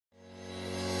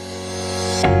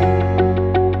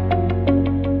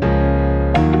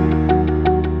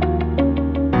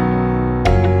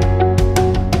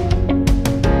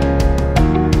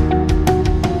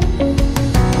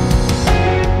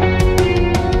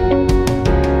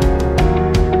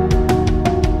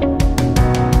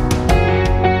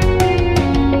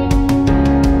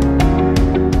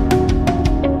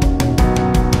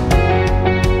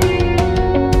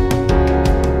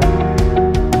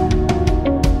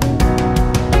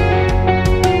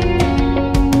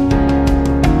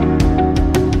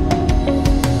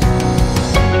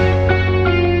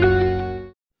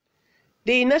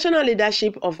national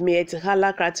leadership of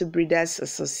Miyetti Cattle Breeders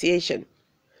Association,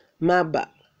 MABA,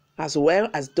 as well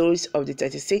as those of the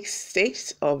 36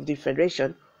 states of the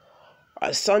Federation,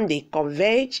 on Sunday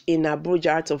converged in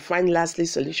Abuja to find lasting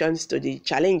solutions to the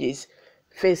challenges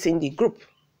facing the group.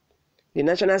 The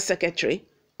National Secretary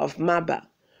of MABA,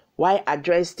 while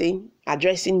addressing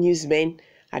newsmen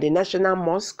at the National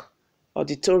Mosque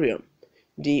Auditorium,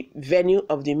 the venue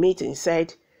of the meeting,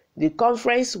 said the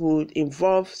conference would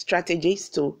involve strategies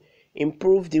to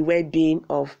improve the well-being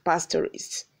of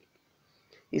pastorists.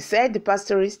 He said the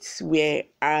pastorists were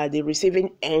at the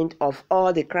receiving end of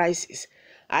all the crises,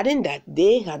 adding that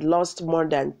they had lost more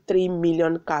than 3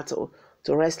 million cattle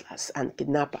to rustlers and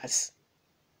kidnappers.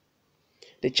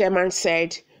 The chairman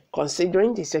said,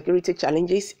 considering the security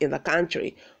challenges in the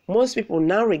country, most people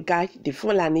now regard the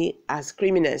Fulani as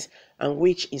criminals, and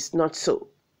which is not so.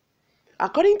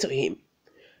 According to him,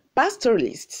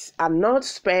 pastoralists are not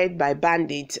spared by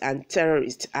bandits and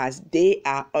terrorists, as they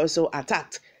are also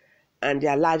attacked and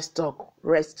their livestock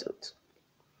rescued.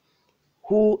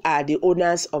 Who are the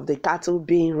owners of the cattle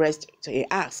being rescued? He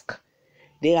asked.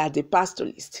 They are the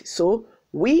pastoralists. So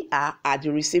we are at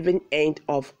the receiving end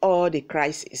of all the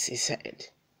crises, he said.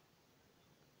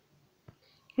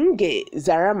 Nge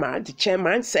Zarama, the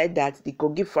chairman, said that the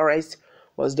Kogi forest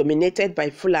was dominated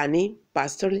by Fulani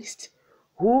pastoralists,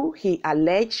 who he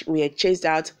alleged were chased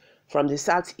out from the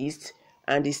southeast,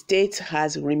 and the state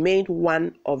has remained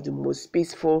one of the most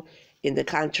peaceful in the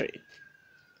country.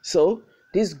 So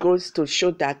this goes to show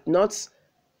that not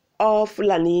all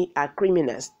Fulani are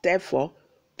criminals. Therefore,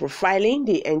 profiling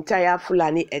the entire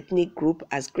Fulani ethnic group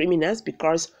as criminals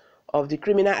because of the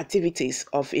criminal activities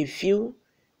of a few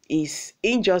is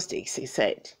injustice, he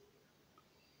said.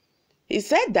 He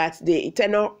said that the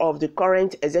tenure of the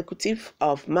current executive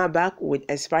of MABAC would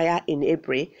expire in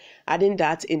April, adding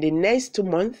that in the next 2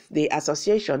 months, the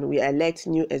association will elect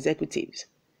new executives.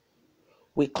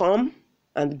 We come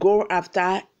and go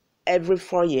after every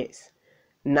 4 years.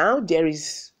 Now there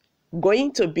is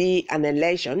going to be an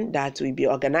election that will be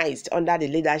organized under the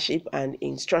leadership and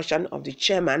instruction of the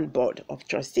chairman board of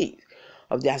trustees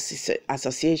of the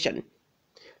association.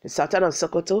 The Sultan of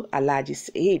Sokoto, Alhaji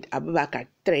Said Abubakar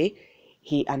III,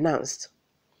 he announced.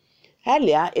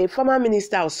 Earlier, a former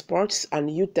Minister of Sports and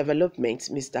Youth Development,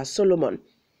 Mr. Solomon,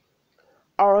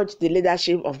 urged the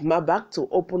leadership of MABAC to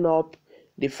open up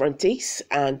the frontiers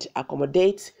and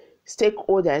accommodate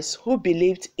stakeholders who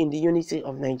believed in the unity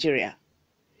of Nigeria.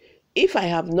 If I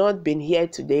have not been here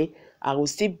today, I will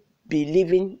still be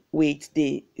living with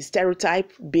the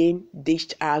stereotype being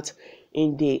dished out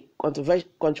in the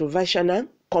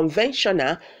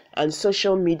conventional and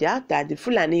social media that the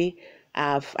Fulani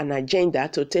have an agenda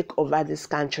to take over this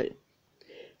country.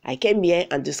 I came here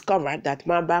and discovered that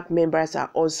MABAC members are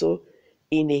also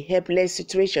in a helpless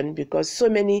situation because so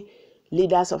many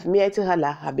leaders of Miyetti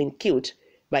have been killed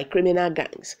by criminal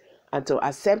gangs, and to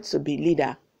accept to be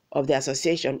leader of the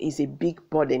association is a big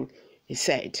burden, he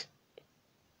said.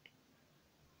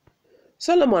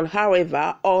 Solomon,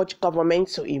 however, urged government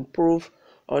to improve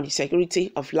on the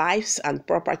security of lives and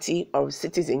property of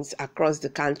citizens across the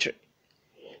country.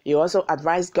 He also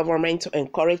advised government to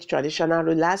encourage traditional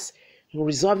rulers in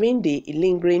resolving the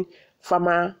lingering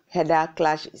farmer-herder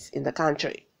clashes in the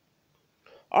country.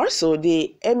 Also,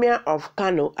 the Emir of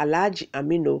Kano, Alhaji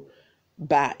Aminu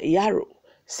Bayero,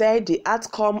 said the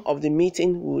outcome of the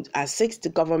meeting would assist the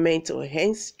government to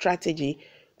enhance strategy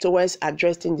towards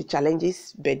addressing the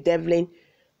challenges bedeviling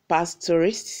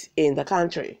pastorists in the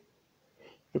country.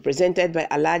 Represented by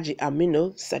Alhaji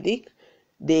Aminu Sadiq,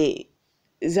 the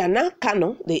Zana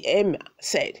Kano, the Emir,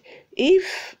 said,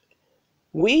 if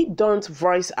we don't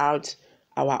voice out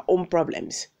our own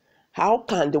problems, how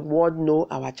can the world know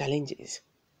our challenges?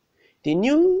 The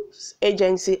news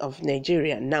agency of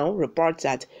Nigeria now reports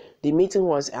that the meeting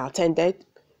was attended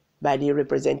by the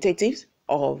representatives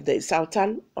of the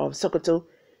Sultan of Sokoto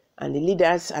and the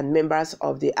leaders and members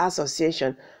of the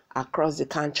association across the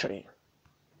country.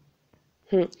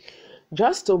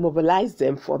 Just to mobilize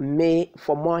them for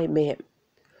more mayhem.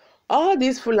 All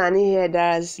these Fulani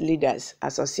herders, leaders,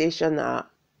 association are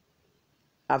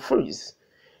fools.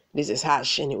 This is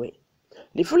harsh anyway.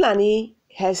 The Fulani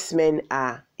herdsmen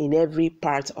are in every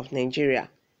part of Nigeria,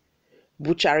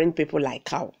 butchering people like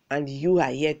cow, and you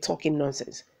are here talking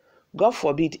nonsense. God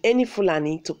forbid any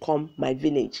Fulani to come my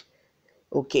village.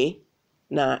 Okay?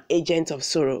 Now, agent of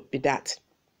sorrow be that.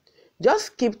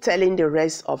 Just keep telling the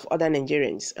rest of other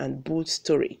Nigerians and bull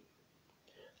story,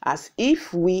 as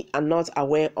if we are not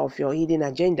aware of your hidden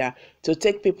agenda to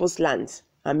take people's lands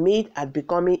amid at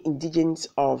becoming indigenous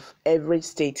of every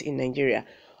state in Nigeria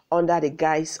under the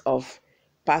guise of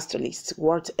pastoralists,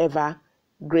 whatever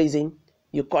grazing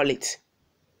you call it,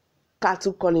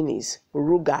 cattle colonies,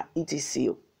 ruga,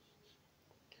 etc.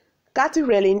 Cattle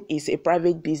railing is a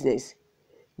private business.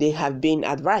 They have been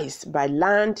advised by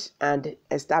land and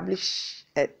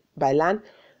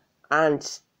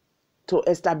to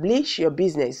establish your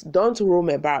business. Don't roam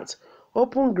about.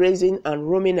 Open grazing and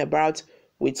roaming about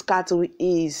with cattle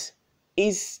is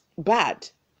bad.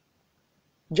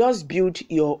 Just build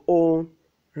your own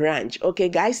ranch. Okay,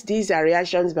 guys, these are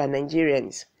reactions by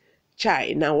Nigerians.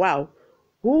 Chai, now wow,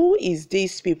 who is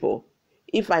these people?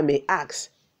 If I may ask,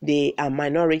 they are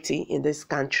minority in this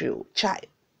country. Chai.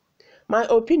 My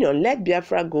opinion, let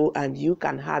Biafra go and you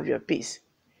can have your peace.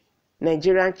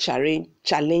 Nigerian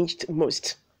challenged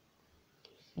most.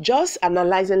 Just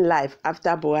analyzing life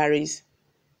after Buhari's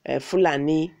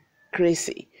Fulani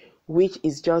crazy, which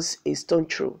is just a stone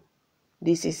throw.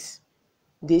 This is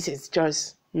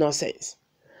just nonsense.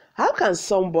 How can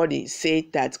somebody say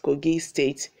that Kogi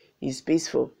State is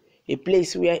peaceful, a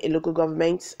place where a local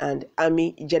government and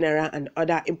army general and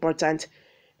other important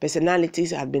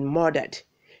personalities have been murdered,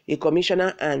 a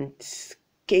commissioner and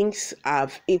kings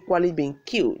have equally been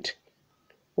killed?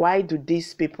 Why do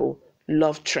these people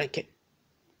love trekking?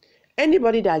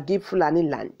 Anybody that give Fulani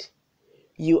land,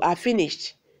 you are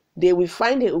finished. They will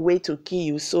find a way to kill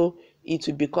you so it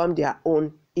will become their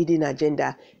own hidden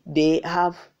agenda. They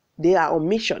are on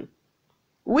mission.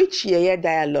 Which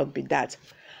dialogue be that?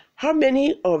 How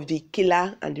many of the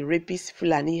killer and the rapist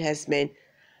Fulani herdsmen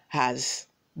has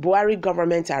Buhari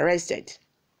government arrested,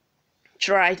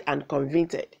 tried and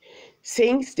convicted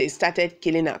since they started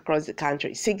killing across the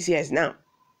country? 6 years now.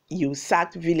 You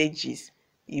sacked villages,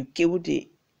 you killed the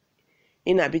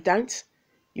inhabitants,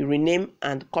 you rename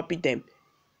and copy them.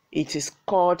 It is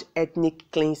called ethnic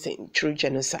cleansing through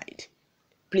genocide.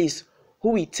 Please, who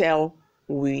will tell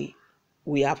we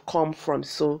have come from?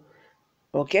 So,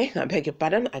 okay, I beg your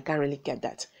pardon, I can't really get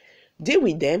that. Deal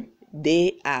with them.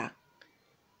 They are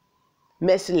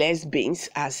merciless beings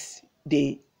as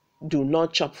they do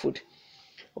not chop food.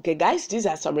 Okay, guys, these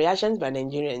are some reactions by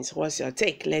Nigerians. What's your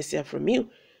take? Let's hear from you.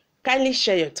 Kindly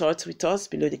share your thoughts with us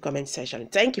below the comment section.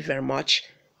 Thank you very much.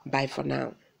 Bye for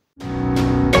now.